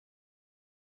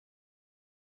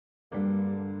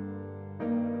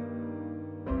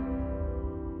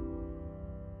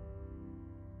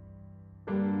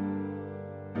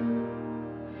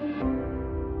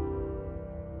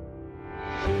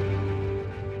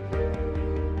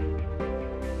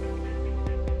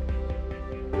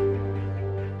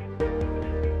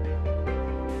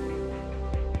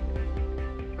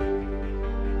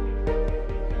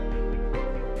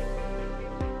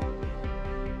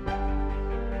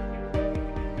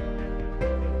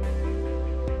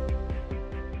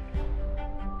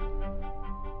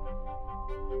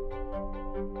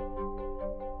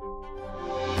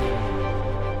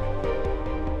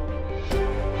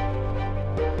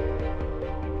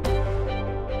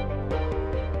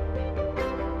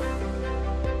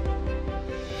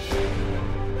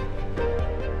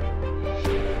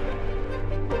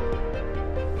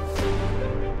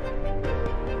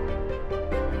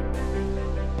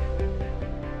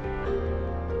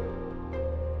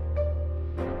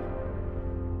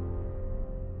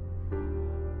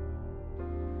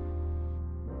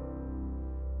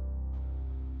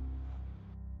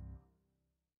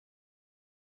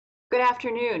Good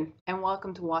afternoon, and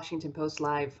welcome to Washington Post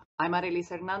Live. I'm Arelis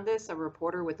Hernández, a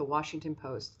reporter with the Washington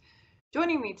Post.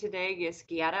 Joining me today is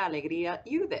Quiara Alegría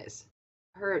Hudes,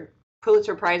 her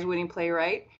Pulitzer Prize-winning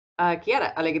playwright.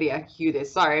 Quiara Alegría Hudes,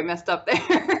 sorry, I messed up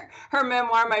there. Her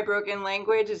memoir, My Broken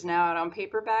Language, is now out on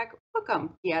paperback.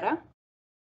 Welcome, Quiara.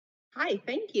 Hi,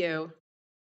 thank you.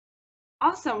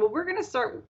 Awesome. Well, we're going to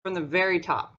start from the very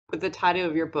top with the title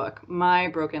of your book, My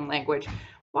Broken Language.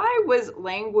 Why was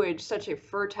language such a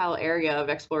fertile area of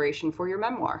exploration for your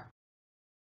memoir?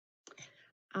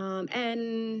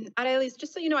 And Arelis,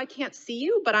 just so you know, I can't see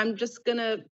you, but I'm just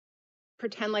gonna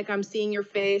pretend like I'm seeing your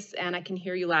face and I can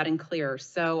hear you loud and clear.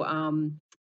 So,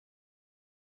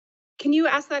 can you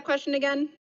ask that question again?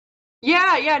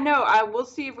 Yeah, no, we'll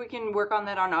see if we can work on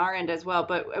that on our end as well.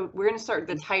 But we're going to start with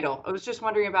the Okay. title. I was just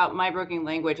wondering about My Broken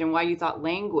Language and why you thought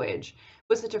language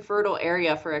was such a fertile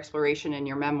area for exploration in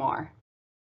your memoir.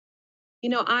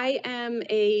 I am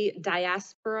a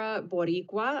diaspora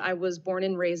Boricua. I was born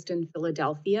and raised in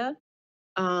Philadelphia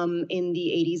in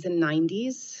the 80s and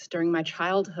 90s during my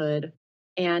childhood.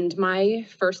 And my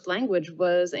first language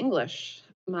was English.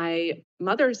 My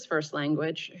mother's first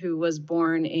language, who was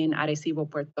born in Arecibo,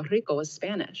 Puerto Rico, was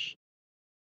Spanish.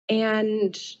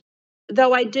 And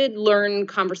though I did learn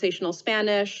conversational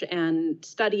Spanish and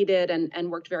studied it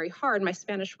and worked very hard, my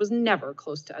Spanish was never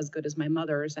close to as good as my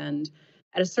mother's. And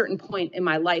at a certain point in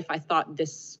my life, I thought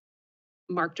this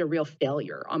marked a real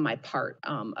failure on my part,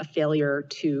 a failure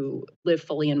to live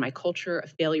fully in my culture, a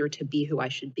failure to be who I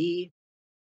should be,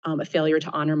 a failure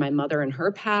to honor my mother and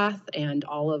her path and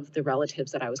all of the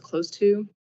relatives that I was close to.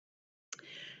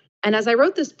 And as I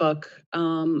wrote this book,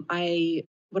 I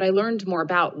what I learned more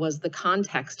about was the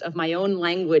context of my own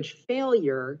language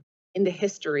failure in the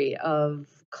history of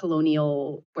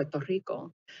colonial Puerto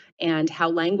Rico, and how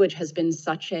language has been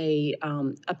such a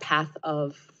path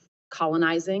of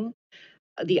colonizing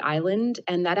the island,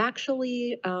 and that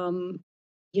actually,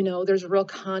 there's a real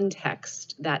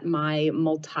context that my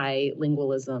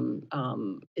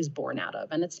multilingualism is born out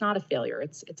of, and it's not a failure;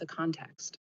 it's a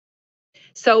context.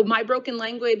 So my broken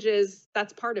language is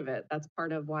that's part of it. That's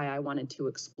part of why I wanted to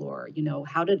explore,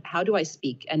 how do I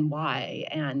speak and why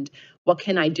and what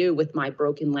can I do with my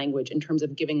broken language in terms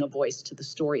of giving a voice to the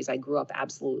stories I grew up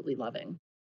absolutely loving.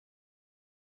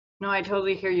 No, I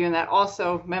totally hear you in that.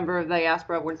 Also, member of the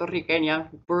diaspora Puerto Riqueña,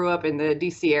 grew up in the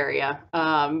DC area.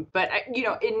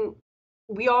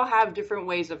 We all have different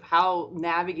ways of how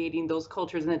navigating those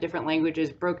cultures and the different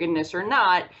languages, brokenness or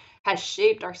not, has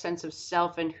shaped our sense of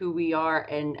self and who we are.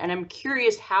 And I'm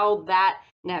curious how that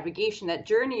navigation, that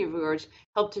journey of yours,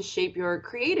 helped to shape your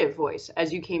creative voice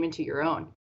as you came into your own.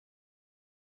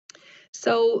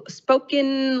 So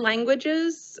spoken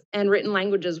languages and written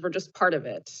languages were just part of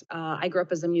it. I grew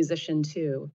up as a musician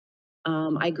too.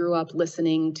 I grew up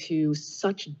listening to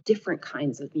such different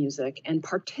kinds of music and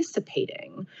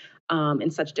participating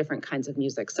in such different kinds of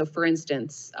music. So, for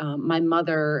instance, my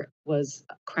mother was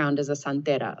crowned as a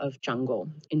santera of Chango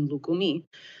in Lukumi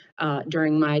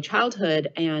during my childhood,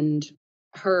 and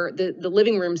the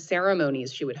living room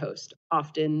ceremonies she would host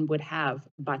often would have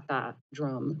bata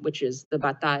drum, which is the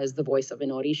bata is the voice of an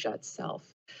orisha itself.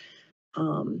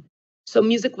 Um, so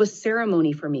music was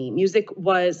ceremony for me. Music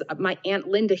was my aunt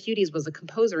Linda Hudes was a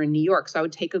composer in New York, so I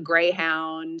would take a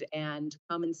Greyhound and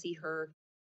come and see her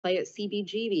play at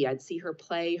CBGB. I'd see her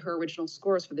play her original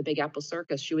scores for the Big Apple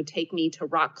Circus. She would take me to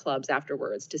rock clubs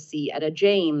afterwards to see Etta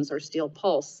James or Steel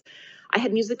Pulse. I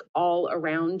had music all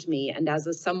around me, and as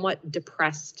a somewhat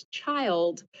depressed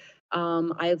child,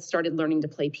 I had started learning to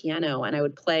play piano, and I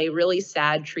would play really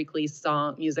sad, treacly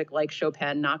song music like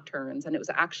Chopin nocturnes, and it was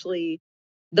actually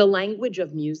the language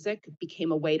of music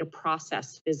became a way to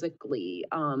process physically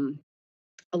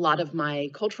a lot of my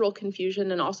cultural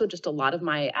confusion and also just a lot of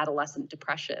my adolescent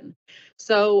depression.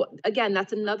 So, again,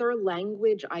 that's another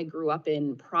language I grew up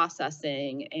in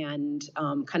processing and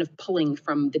kind of pulling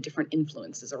from the different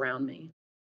influences around me.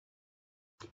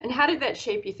 And how did that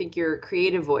shape, you think, your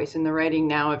creative voice in the writing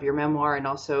now of your memoir and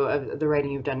also of the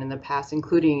writing you've done in the past,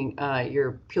 including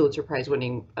your Pulitzer Prize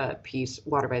winning piece,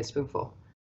 Water by the Spoonful?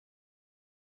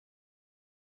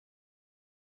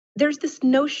 There's this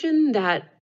notion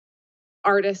that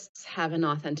artists have an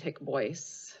authentic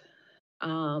voice.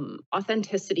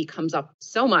 Authenticity comes up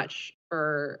so much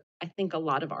for, I think, a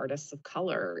lot of artists of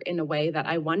color in a way that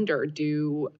I wonder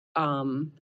do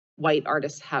white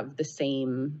artists have the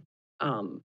same?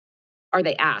 Um, are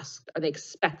they asked? Are they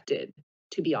expected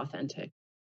to be authentic?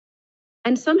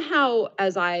 And somehow,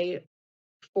 as I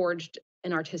forged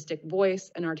an artistic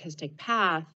voice, an artistic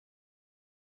path,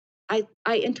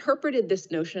 I interpreted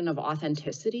this notion of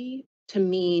authenticity to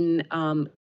mean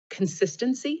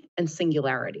consistency and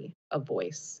singularity of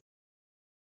voice.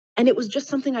 And it was just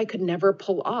something I could never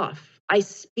pull off. I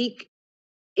speak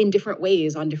in different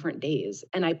ways on different days,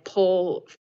 and I pull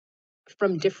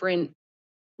from different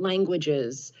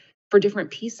languages for different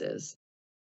pieces.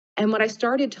 And what I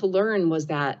started to learn was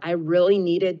that I really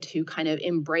needed to kind of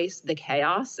embrace the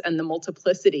chaos and the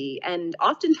multiplicity. And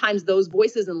oftentimes those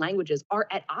voices and languages are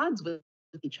at odds with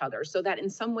each other, so that in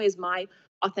some ways my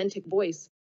authentic voice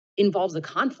involves a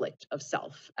conflict of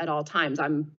self at all times.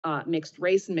 I'm mixed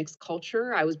race and mixed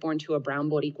culture. I was born to a brown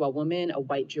Boricua woman, a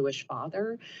white Jewish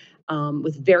father,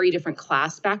 with very different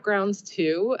class backgrounds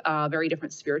too, very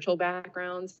different spiritual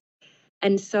backgrounds.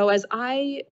 And so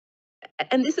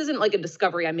and this isn't like a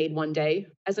discovery I made one day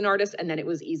as an artist, and then it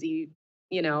was easy,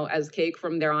 as cake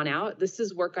from there on out. This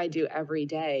is work I do every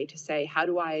day to say, how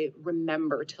do I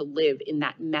remember to live in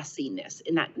that messiness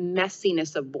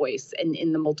of voice and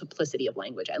in the multiplicity of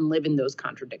language and live in those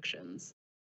contradictions?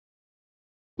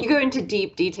 You go into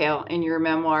deep detail in your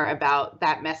memoir about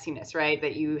that messiness, right?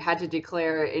 That you had to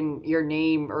declare in your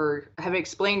name or have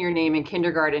explained your name in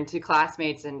kindergarten to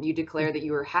classmates, and you declare that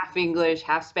you were half English,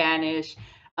 half Spanish.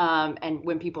 And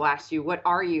when people ask you, what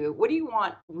are you? What do you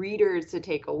want readers to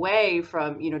take away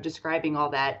from, describing all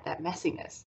that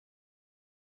messiness?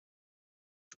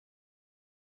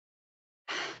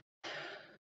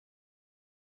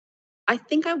 I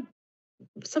think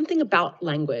something about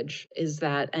language is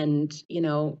that, and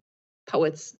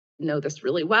poets know this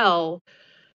really well,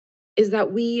 is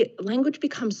that language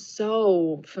becomes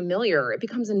so familiar, it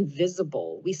becomes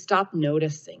invisible. We stop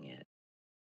noticing it.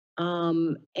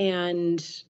 And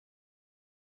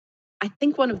I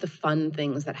think one of the fun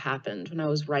things that happened when I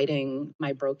was writing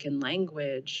my broken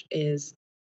language is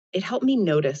it helped me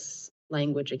notice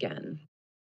language again.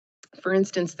 For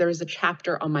instance, there's a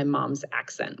chapter on my mom's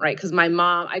accent, right? Because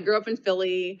I grew up in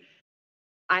Philly.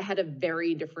 I had a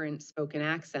very different spoken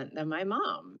accent than my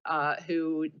mom,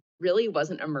 who really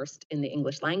wasn't immersed in the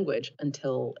English language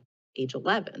until age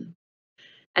 11.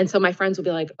 And so my friends would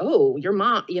be like, "Oh, your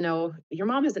mom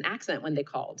has an accent," when they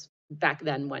called back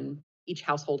then, when each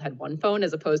household had one phone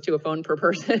as opposed to a phone per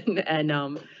person.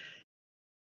 And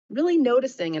really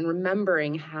noticing and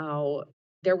remembering how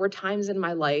there were times in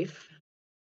my life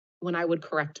when I would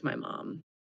correct my mom.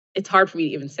 It's hard for me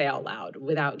to even say out loud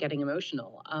without getting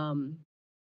emotional. And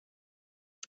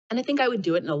I think I would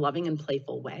do it in a loving and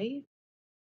playful way.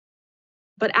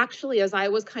 But actually, as I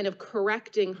was kind of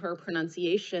correcting her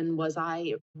pronunciation, was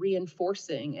I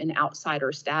reinforcing an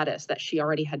outsider status that she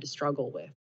already had to struggle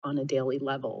with on a daily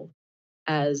level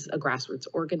as a grassroots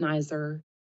organizer,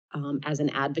 as an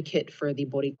advocate for the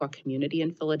Boricua community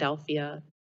in Philadelphia.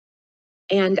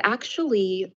 And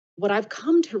actually, what I've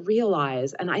come to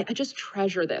realize, and I just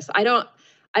treasure this, I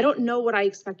don't know what I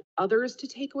expect others to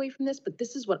take away from this, but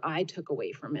this is what I took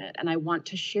away from it. And I want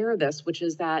to share this, which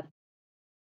is that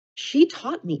she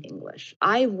taught me English.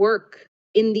 I work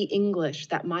in the English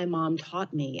that my mom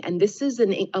taught me. And this is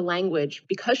a language,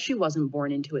 because she wasn't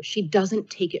born into it, she doesn't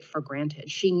take it for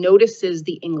granted. She notices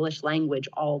the English language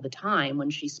all the time when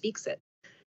she speaks it.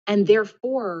 And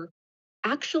therefore,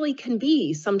 actually can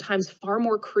be sometimes far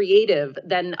more creative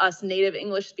than us native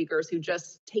English speakers who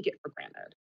just take it for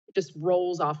granted. It just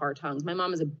rolls off our tongues. My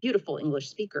mom is a beautiful English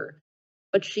speaker,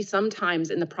 but she sometimes,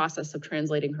 in the process of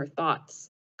translating her thoughts,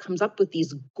 comes up with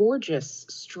these gorgeous,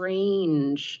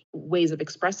 strange ways of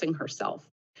expressing herself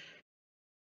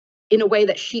in a way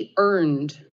that she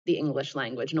earned the English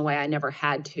language in a way I never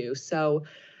had to. So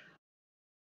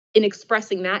in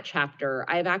expressing that chapter,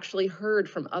 I've actually heard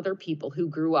from other people who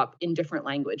grew up in different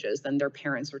languages than their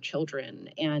parents or children.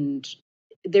 And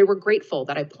they were grateful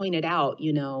that I pointed out,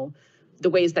 the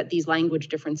ways that these language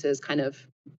differences kind of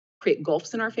create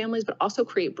gulfs in our families, but also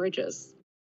create bridges.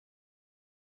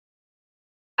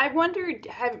 I wondered,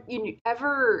 have you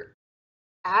ever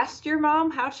asked your mom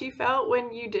how she felt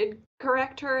when you did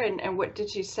correct her, and what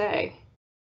did she say?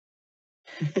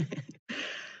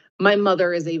 My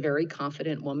mother is a very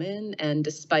confident woman, and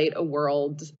despite a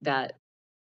world that,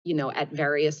 at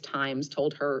various times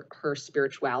told her her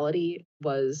spirituality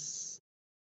was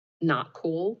not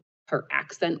cool, her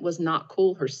accent was not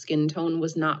cool, her skin tone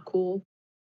was not cool,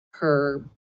 her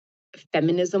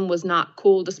feminism was not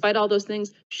cool, despite all those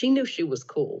things, she knew she was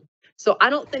cool. So I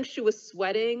don't think she was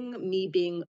sweating me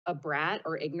being a brat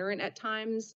or ignorant at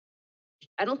times.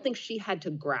 I don't think she had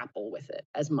to grapple with it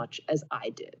as much as I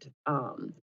did.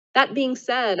 That being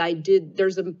said,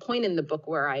 there's a point in the book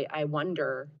where I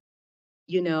wonder,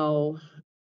 the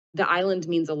island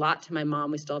means a lot to my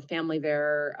mom. We still have family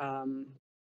there.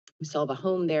 We still have a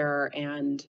home there.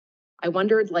 And I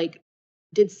wondered, like,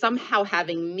 did somehow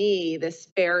having me, this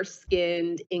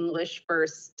fair-skinned English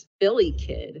first Philly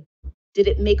kid, did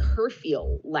it make her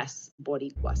feel less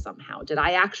Boricua somehow? Did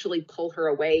I actually pull her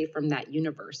away from that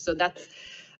universe? So that's,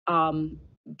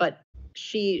 but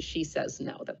she says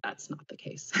no, that's not the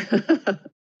case.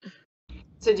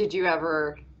 So did you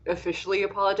ever officially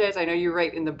apologize? I know you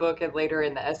write in the book and later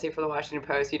in the essay for the Washington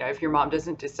Post, if your mom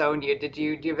doesn't disown you, do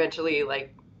you eventually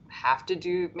like have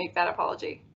to make that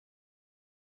apology?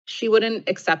 She wouldn't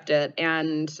accept it,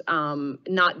 and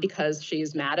not because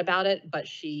she's mad about it, but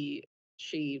she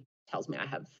tells me I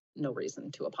have no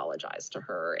reason to apologize to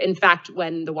her. In fact,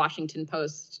 when the Washington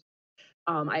Post,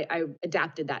 I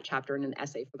adapted that chapter in an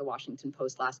essay for the Washington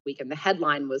Post last week, and the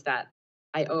headline was that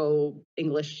I owe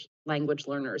English language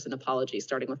learners an apology,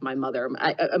 starting with my mother.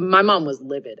 My mom was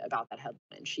livid about that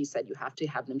headline. She said, "You have to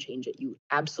have them change it. You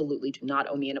absolutely do not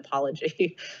owe me an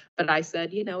apology." But I said,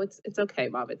 it's okay,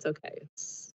 Mom. It's okay.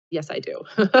 Yes, I do.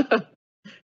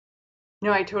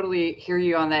 No, I totally hear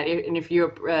you on that. And if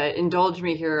you indulge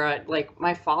me here, like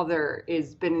my father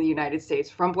has been in the United States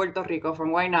from Puerto Rico,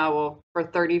 from Guaynabo, for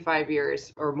 35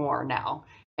 years or more now.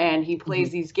 And he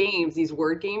plays these games, these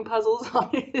word game puzzles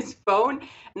on his phone.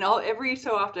 And every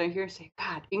so often I hear him say,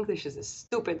 God, English is a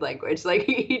stupid language. Like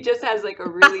he just has like a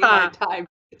really hard time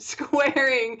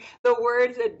squaring the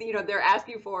words that they're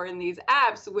asking for in these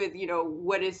apps with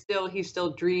what is still he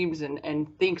still dreams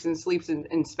and thinks and sleeps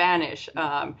in Spanish.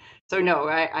 So no,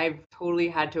 I've totally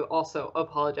had to also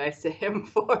apologize to him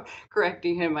for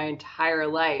correcting him my entire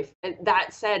life. And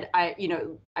that said, I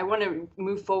want to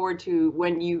move forward to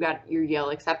when you got your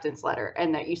Yale acceptance letter,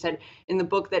 and that you said in the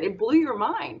book that it blew your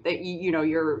mind that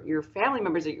your family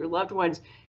members, that your loved ones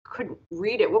couldn't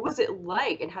read it. What was it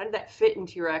like, and how did that fit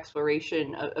into your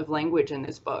exploration of language in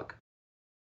this book?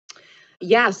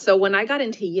 Yeah, so when I got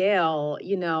into Yale,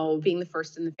 being the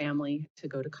first in the family to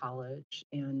go to college,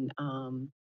 and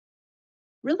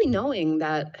really knowing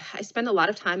that I spent a lot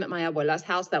of time at my abuela's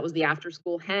house. That was the after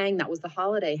school hang, that was the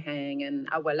holiday hang, and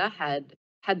abuela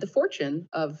had the fortune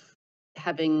of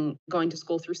going to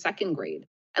school through second grade.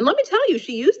 And let me tell you,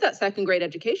 she used that second grade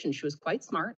education. She was quite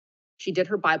smart. She did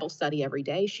her Bible study every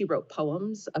day. She wrote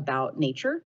poems about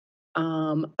nature.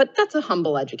 But that's a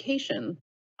humble education.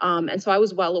 And so I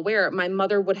was well aware. My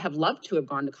mother would have loved to have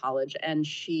gone to college, and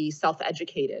she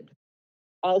self-educated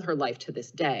all her life to this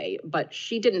day, but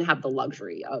she didn't have the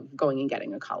luxury of going and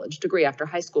getting a college degree after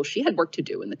high school. She had work to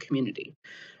do in the community,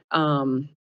 and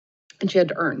she had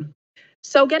to earn.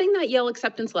 So getting that Yale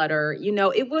acceptance letter,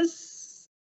 it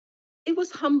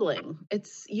was humbling.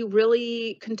 You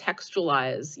really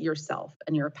contextualize yourself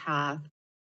and your path.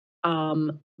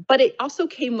 But it also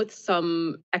came with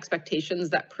some expectations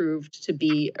that proved to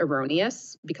be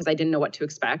erroneous because I didn't know what to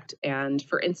expect. And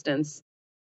for instance,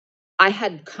 I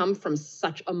had come from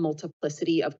such a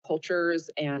multiplicity of cultures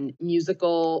and music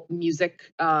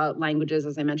languages,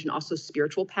 as I mentioned, also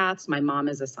spiritual paths. My mom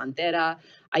is a santera.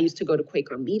 I used to go to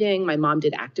Quaker meeting. My mom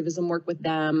did activism work with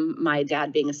them, my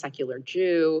dad being a secular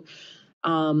Jew.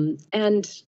 And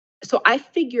so I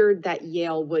figured that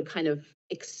Yale would kind of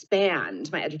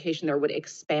expand, my education there would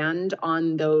expand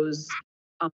on those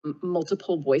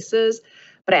multiple voices.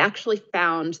 But I actually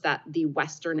found that the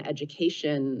Western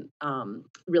education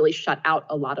really shut out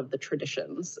a lot of the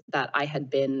traditions that I had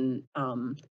been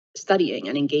studying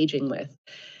and engaging with.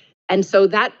 And so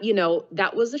that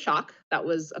was a shock. That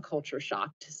was a culture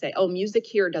shock to say, oh, music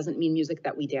here doesn't mean music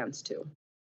that we dance to.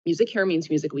 Music here means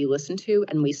music we listen to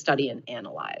and we study and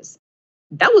analyze.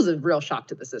 That was a real shock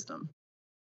to the system.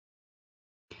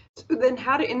 So then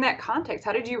in that context,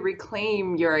 how did you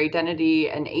reclaim your identity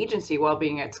and agency while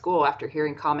being at school after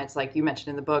hearing comments like you mentioned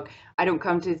in the book, I don't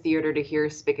come to theater to hear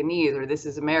Spicanese, or this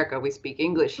is America, we speak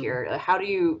English here. How do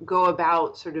you go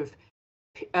about sort of,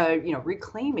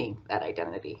 reclaiming that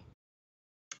identity?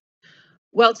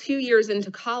 Well, 2 years into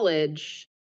college,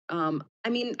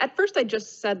 at first I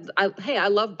just said, hey, I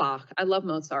love Bach, I love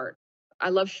Mozart, I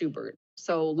love Schubert.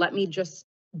 So let me just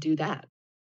do that.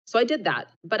 So I did that.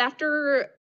 But after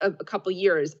a couple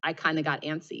years, I kind of got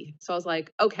antsy. So I was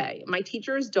like, okay, my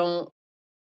teachers don't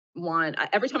want,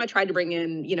 every time I tried to bring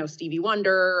in, Stevie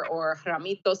Wonder or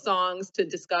Ramito songs to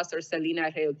discuss, or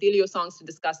Selena Reutilio songs to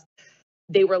discuss,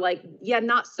 they were like, yeah,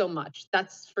 not so much.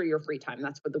 That's for your free time.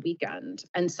 That's for the weekend.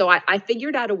 And so I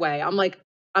figured out a way. I'm like,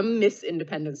 I'm Miss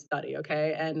Independent Study,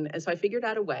 okay? And so I figured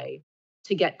out a way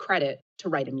to get credit to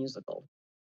write a musical.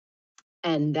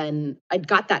 And then I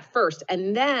got that first.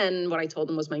 And then what I told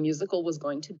them was my musical was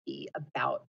going to be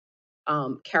about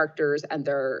characters and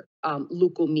their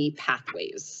lukumi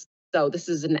pathways. So this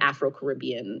is an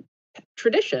Afro-Caribbean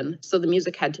tradition. So the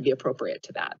music had to be appropriate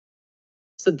to that.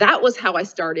 So that was how I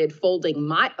started folding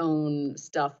my own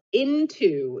stuff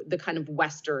into the kind of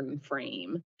Western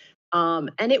frame.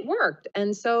 And it worked.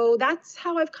 And so that's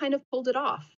how I've kind of pulled it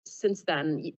off since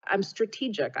then. I'm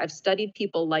strategic. I've studied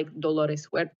people like Dolores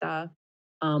Huerta,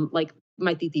 like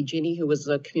my Titi Ginny, who was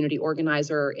a community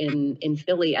organizer in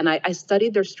Philly. And I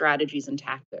studied their strategies and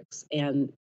tactics.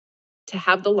 And to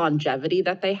have the longevity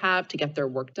that they have to get their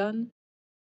work done,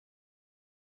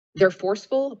 they're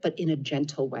forceful, but in a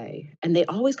gentle way. And they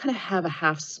always kind of have a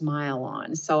half smile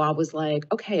on. So I was like,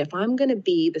 okay, if I'm going to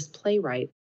be this playwright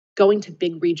going to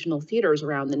big regional theaters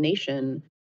around the nation,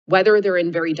 whether they're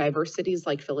in very diverse cities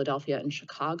like Philadelphia and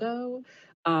Chicago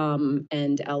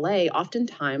and LA,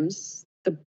 oftentimes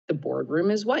the boardroom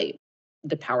is white.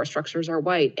 The power structures are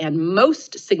white. And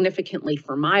most significantly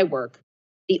for my work,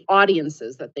 the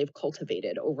audiences that they've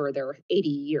cultivated over their 80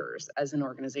 years as an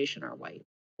organization are white.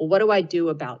 Well, what do I do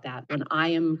about that when I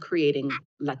am creating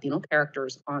Latino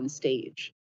characters on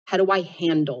stage? How do I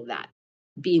handle that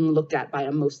being looked at by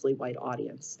a mostly white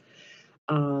audience?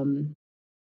 And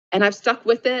I've stuck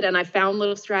with it, and I found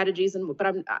little strategies,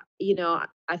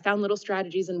 I found little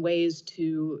strategies and ways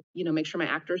to, make sure my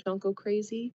actors don't go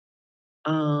crazy.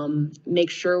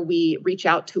 Make sure we reach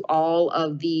out to all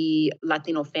of the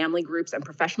Latino family groups and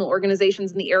professional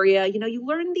organizations in the area. You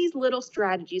learn these little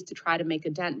strategies to try to make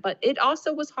a dent, but it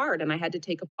also was hard. And I had to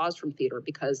take a pause from theater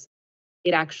because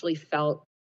it actually felt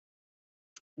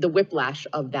the whiplash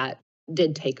of that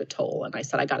did take a toll. And I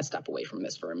said, I got to step away from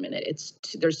this for a minute.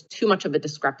 There's too much of a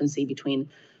discrepancy between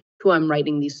who I'm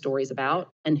writing these stories about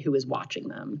and who is watching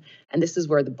them. And this is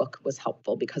where the book was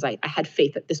helpful because I had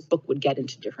faith that this book would get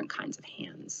into different kinds of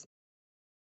hands.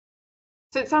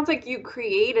 So it sounds like you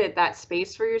created that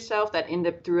space for yourself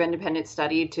through independent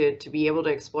study to be able to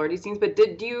explore these things. But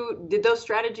did those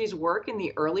strategies work in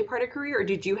the early part of career, or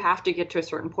did you have to get to a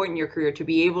certain point in your career to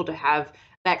be able to have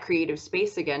that creative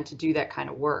space again to do that kind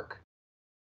of work?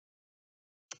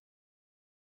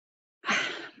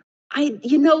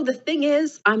 The thing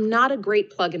is, I'm not a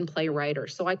great plug and play writer,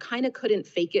 so I kind of couldn't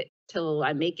fake it till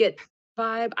I make it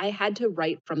vibe. I had to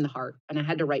write from the heart and I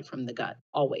had to write from the gut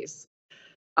always.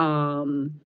 I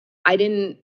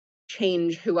didn't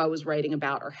change who I was writing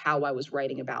about or how I was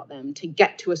writing about them to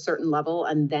get to a certain level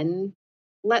and then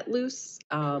let loose.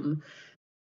 I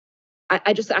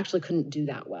just actually couldn't do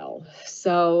that well.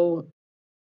 So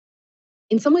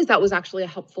in some ways, that was actually a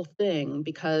helpful thing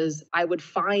because I would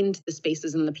find the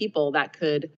spaces and the people that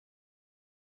could,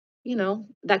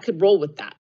 that could roll with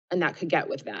that and that could get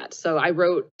with that. So I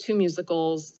wrote 2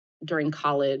 musicals during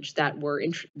college that were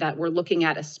looking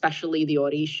at especially the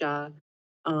Orisha,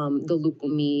 the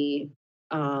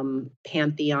Lukumi,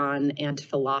 pantheon and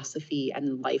philosophy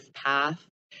and life path.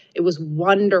 It was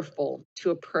wonderful to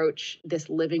approach this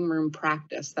living room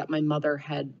practice that my mother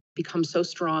had become so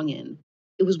strong in.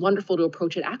 It was wonderful to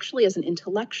approach it actually as an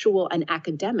intellectual and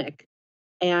academic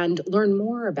and learn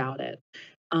more about it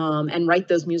and write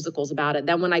those musicals about it.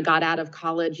 Then when I got out of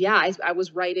college, I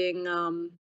was writing,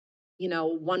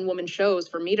 one-woman shows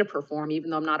for me to perform,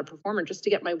 even though I'm not a performer, just to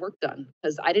get my work done.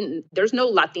 Because there's no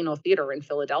Latino theater in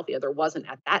Philadelphia. There wasn't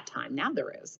at that time. Now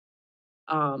there is.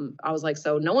 I was like,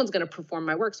 so no one's going to perform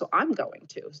my work, so I'm going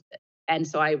to. And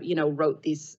so I, wrote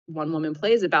these one-woman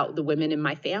plays about the women in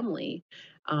my family.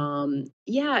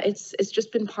 It's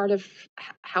just been part of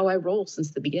how I roll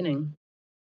since the beginning.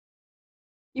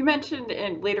 You mentioned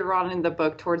later on in the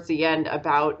book, towards the end,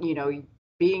 about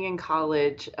being in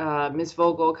college, Miss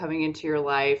Vogel coming into your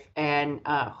life, and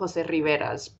Jose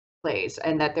Rivera's plays,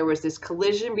 and that there was this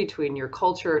collision between your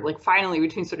culture, like finally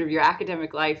between sort of your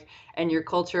academic life and your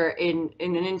culture in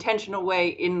an intentional way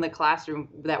in the classroom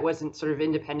that wasn't sort of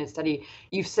independent study.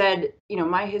 You've said,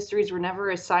 my histories were never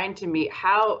assigned to me.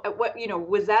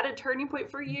 Was that a turning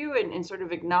point for you and sort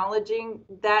of acknowledging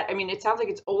that? I mean, it sounds like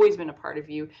it's always been a part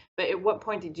of you, but at what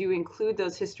point did you include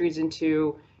those histories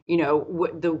into,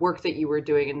 the work that you were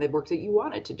doing and the work that you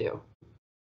wanted to do?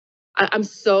 I'm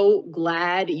so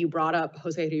glad you brought up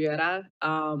Jose Rivera.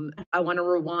 I want to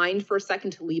rewind for a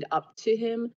second to lead up to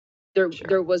him.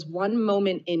 There was one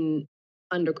moment in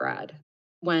undergrad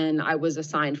when I was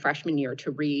assigned freshman year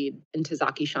to read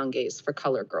Ntozake Shange's For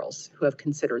Colored Girls Who Have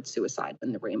Considered Suicide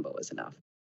When the Rainbow Is Enough.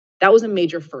 That was a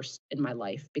major first in my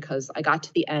life because I got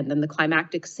to the end and the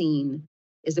climactic scene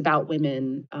is about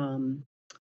women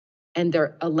and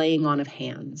they're a laying on of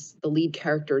hands. The lead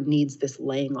character needs this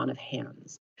laying on of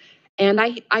hands. And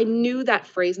I knew that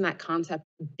phrase and that concept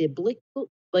biblical,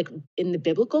 like in the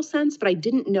biblical sense, but I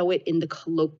didn't know it in the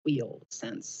colloquial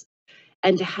sense.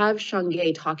 And to have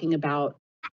Shange talking about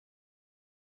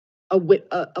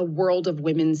a world of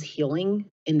women's healing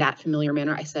in that familiar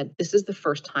manner, I said, this is the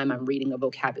first time I'm reading a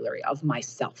vocabulary of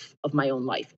myself, of my own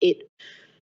life. It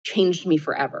changed me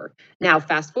forever. Now,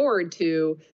 fast forward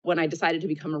to when I decided to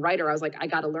become a writer, I was like, I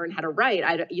got to learn how to write.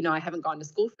 I haven't gone to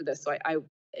school for this. So I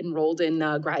enrolled in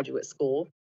graduate school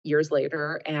years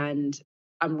later, and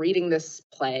I'm reading this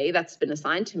play that's been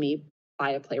assigned to me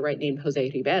by a playwright named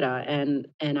Jose Rivera. And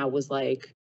I was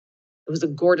like, it was a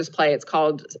gorgeous play. It's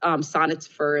called Sonnets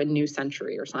for a New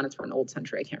Century, or Sonnets for an Old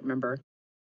Century. I can't remember.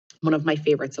 One of my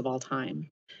favorites of all time.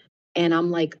 And I'm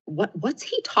like, what's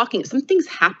he talking? Something's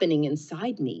happening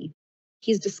inside me.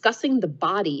 He's discussing the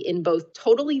body in both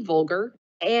totally vulgar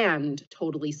and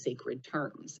totally sacred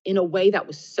terms in a way that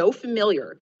was so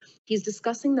familiar. He's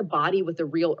discussing the body with a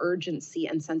real urgency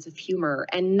and sense of humor,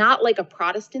 and not like a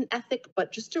Protestant ethic,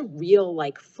 but just a real,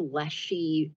 like,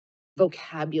 fleshy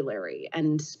vocabulary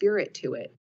and spirit to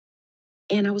it.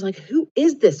 And I was like, who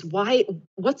is this?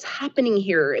 What's happening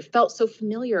here? It felt so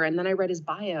familiar. And then I read his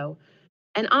bio.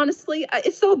 And honestly,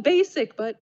 it's so basic,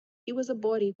 but he was a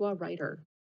Boricua writer.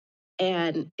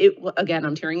 And again,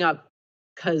 I'm tearing up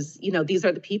because, these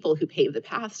are the people who paved the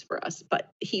paths for us. But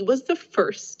he was the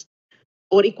first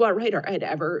Boricua writer I'd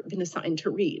ever been assigned to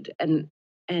read. And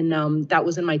that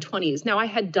was in my 20s. Now, I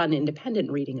had done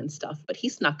independent reading and stuff, but he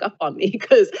snuck up on me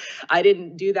because I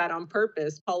didn't do that on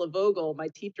purpose. Paula Vogel, my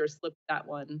teacher, slipped that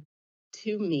one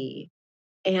to me.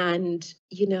 And,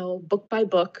 book by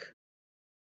book,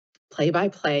 play by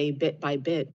play, bit by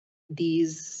bit,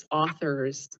 these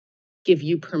authors give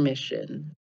you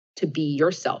permission to be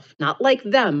yourself, not like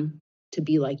them, to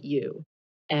be like you.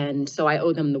 And so I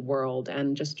owe them the world.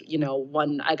 And just,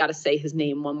 I got to say his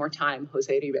name one more time,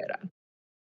 Jose Rivera.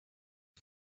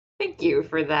 Thank you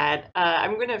for that.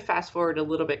 I'm going to fast forward a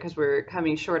little bit because we're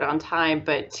coming short on time,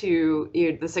 but to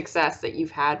the success that you've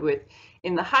had with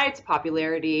In the Heights,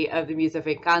 popularity of the music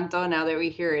of Encanto. Now that we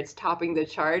hear it's topping the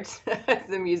charts,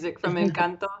 the music from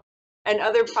Encanto, and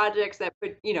other projects that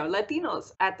put,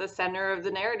 Latinos at the center of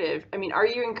the narrative. I mean, are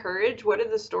you encouraged? What are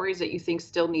the stories that you think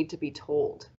still need to be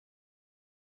told?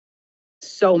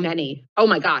 So many. Oh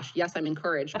my gosh. Yes, I'm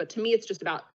encouraged. But to me, it's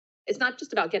not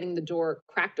just about getting the door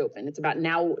cracked open. It's about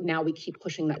now we keep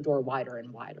pushing that door wider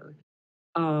and wider.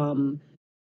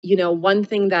 One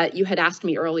thing that you had asked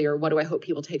me earlier, what do I hope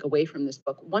people take away from this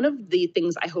book? One of the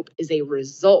things I hope is a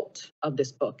result of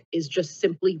this book is just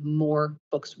simply more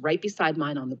books right beside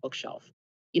mine on the bookshelf.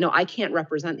 I can't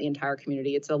represent the entire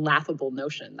community. It's a laughable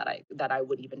notion that I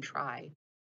would even try.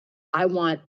 I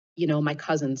want, my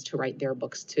cousins to write their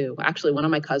books too. Actually, one of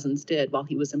my cousins did while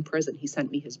he was in prison. He sent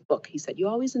me his book. He said, you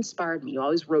always inspired me. You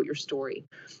always wrote your story.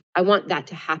 I want that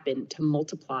to happen, to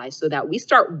multiply, so that we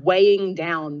start weighing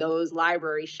down those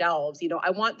library shelves.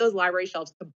 I want those library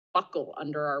shelves to buckle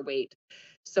under our weight.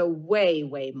 So way,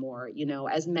 way more,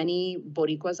 as many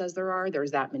Boricuas as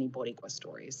there's that many Boricua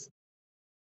stories.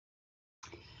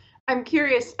 I'm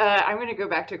curious, I'm going to go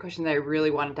back to a question that I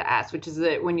really wanted to ask, which is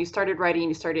that when you started writing,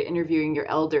 you started interviewing your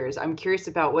elders. I'm curious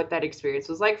about what that experience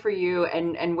was like for you,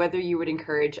 and whether you would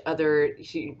encourage other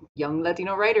young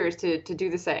Latino writers to do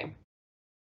the same.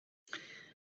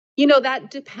 That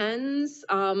depends.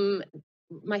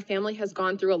 My family has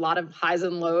gone through a lot of highs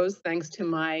and lows thanks to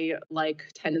my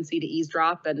tendency to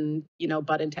eavesdrop and,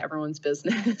 butt into everyone's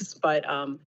business. But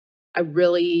I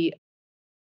really,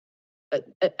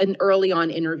 an early on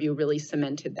interview really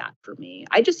cemented that for me.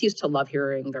 I just used to love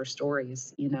hearing their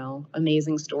stories,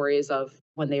 amazing stories of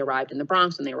when they arrived in the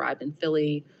Bronx, when they arrived in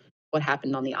Philly, what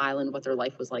happened on the island, what their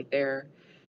life was like there.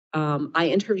 I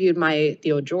interviewed my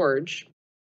Theo George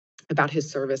about his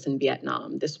service in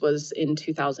Vietnam. This was in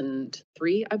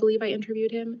 2003, I believe I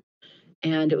interviewed him.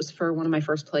 And it was for one of my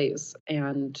first plays.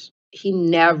 And he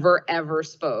never, ever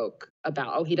spoke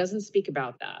about, he doesn't speak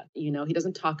about that. He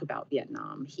doesn't talk about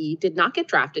Vietnam. He did not get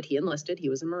drafted. He enlisted. He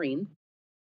was a Marine.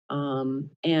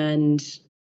 And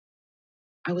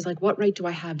I was like, what right do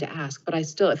I have to ask? But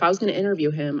if I was going to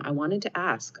interview him, I wanted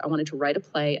to write a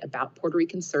play about Puerto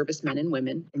Rican servicemen and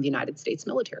women in the United States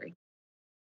military.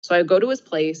 So I go to his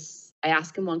place. I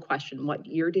ask him one question: what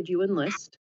year did you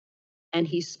enlist? And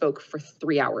he spoke for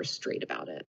 3 hours straight about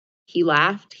it. He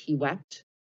laughed. He wept.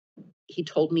 He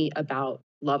told me about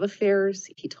love affairs.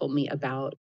 He told me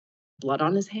about blood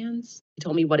on his hands. He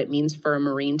told me what it means for a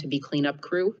Marine to be cleanup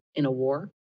crew in a war.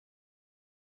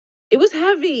 It was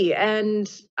heavy. And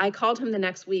I called him the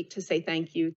next week to say,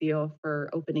 thank you, Theo, for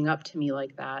opening up to me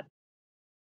like that.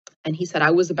 And he said,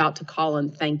 I was about to call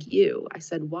and thank you. I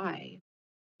said, why?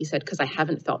 He said, because I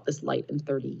haven't felt this light in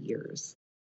 30 years.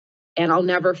 And I'll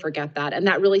never forget that. And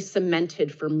that really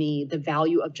cemented for me the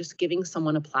value of just giving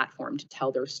someone a platform to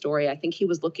tell their story. I think he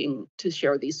was looking to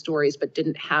share these stories, but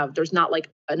there's not like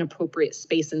an appropriate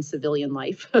space in civilian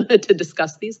life to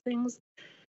discuss these things.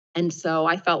 And so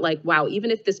I felt like, wow, even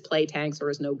if this play tanks or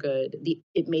is no good,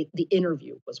 the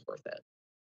interview was worth it.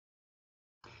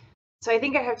 So I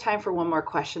think I have time for one more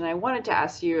question. I wanted to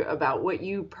ask you about what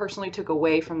you personally took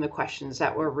away from the questions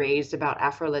that were raised about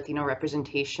Afro-Latino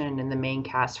representation in the main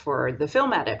cast for the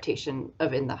film adaptation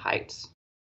of In the Heights.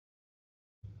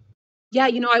 Yeah,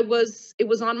 it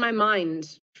was on my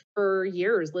mind for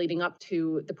years leading up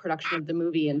to the production of the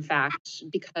movie, in fact,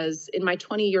 because in my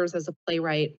 20 years as a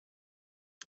playwright,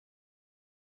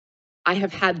 I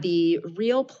have had the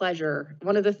real pleasure.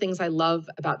 One of the things I love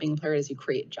about being a playwright is you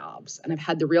create jobs. And I've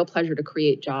had the real pleasure to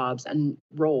create jobs and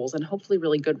roles, and hopefully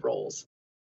really good roles,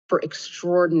 for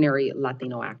extraordinary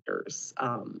Latino actors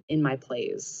in my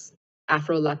plays.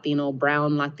 Afro-Latino,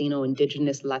 brown Latino,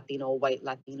 indigenous Latino, white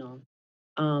Latino.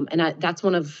 That's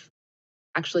one of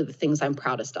actually the things I'm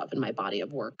proudest of in my body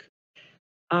of work.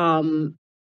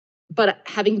 But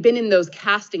having been in those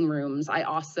casting rooms, I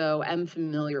also am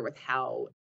familiar with how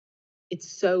it's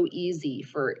so easy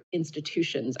for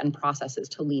institutions and processes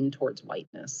to lean towards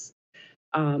whiteness.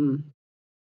 So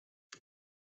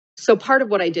part of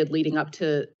what I did leading up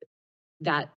to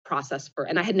that process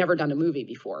and I had never done a movie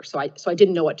before, so I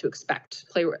didn't know what to expect.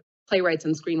 Playwrights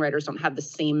and screenwriters don't have the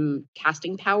same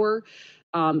casting power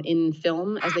in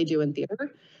film as they do in theater.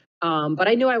 But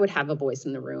I knew I would have a voice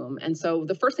in the room. And so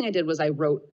the first thing I did was I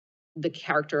wrote the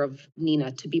character of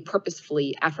Nina to be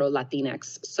purposefully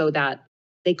Afro-Latinx so that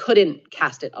they couldn't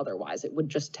cast it otherwise. It would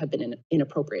just have been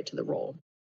inappropriate to the role.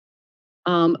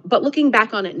 But looking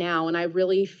back on it now, and I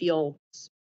really feel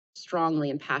strongly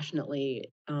and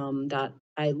passionately that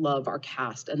I love our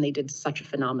cast and they did such a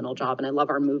phenomenal job, and I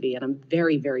love our movie and I'm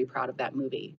very, very proud of that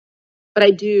movie. But I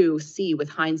do see with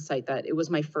hindsight that it was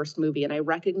my first movie, and I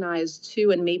recognize 2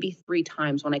 and maybe 3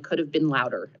 times when I could have been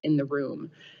louder in the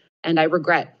room. And I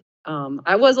regret,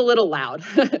 I was a little loud.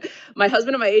 My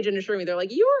husband and my agent assured me, they're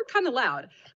like, you were kind of loud,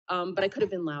 but I could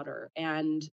have been louder.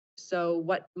 And so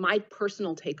what my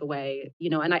personal takeaway,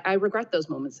 and I regret those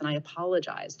moments and I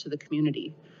apologize to the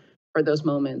community for those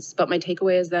moments. But my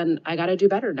takeaway is then I got to do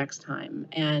better next time.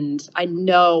 And I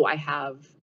know I have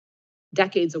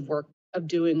decades of work of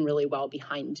doing really well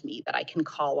behind me that I can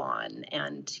call on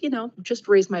and, just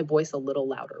raise my voice a little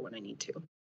louder when I need to.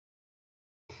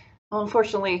 Well,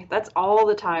 unfortunately, that's all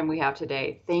the time we have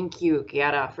today. Thank you,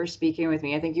 Quiara, for speaking with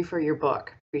me. And thank you for your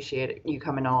book. Appreciate you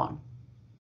coming on.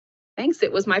 Thanks.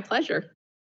 It was my pleasure.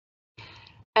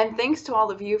 And thanks to all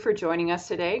of you for joining us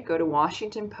today. Go to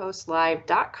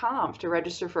WashingtonPostLive.com to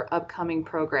register for upcoming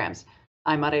programs.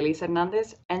 I'm Arelis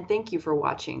Hernández, and thank you for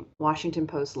watching Washington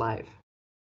Post Live.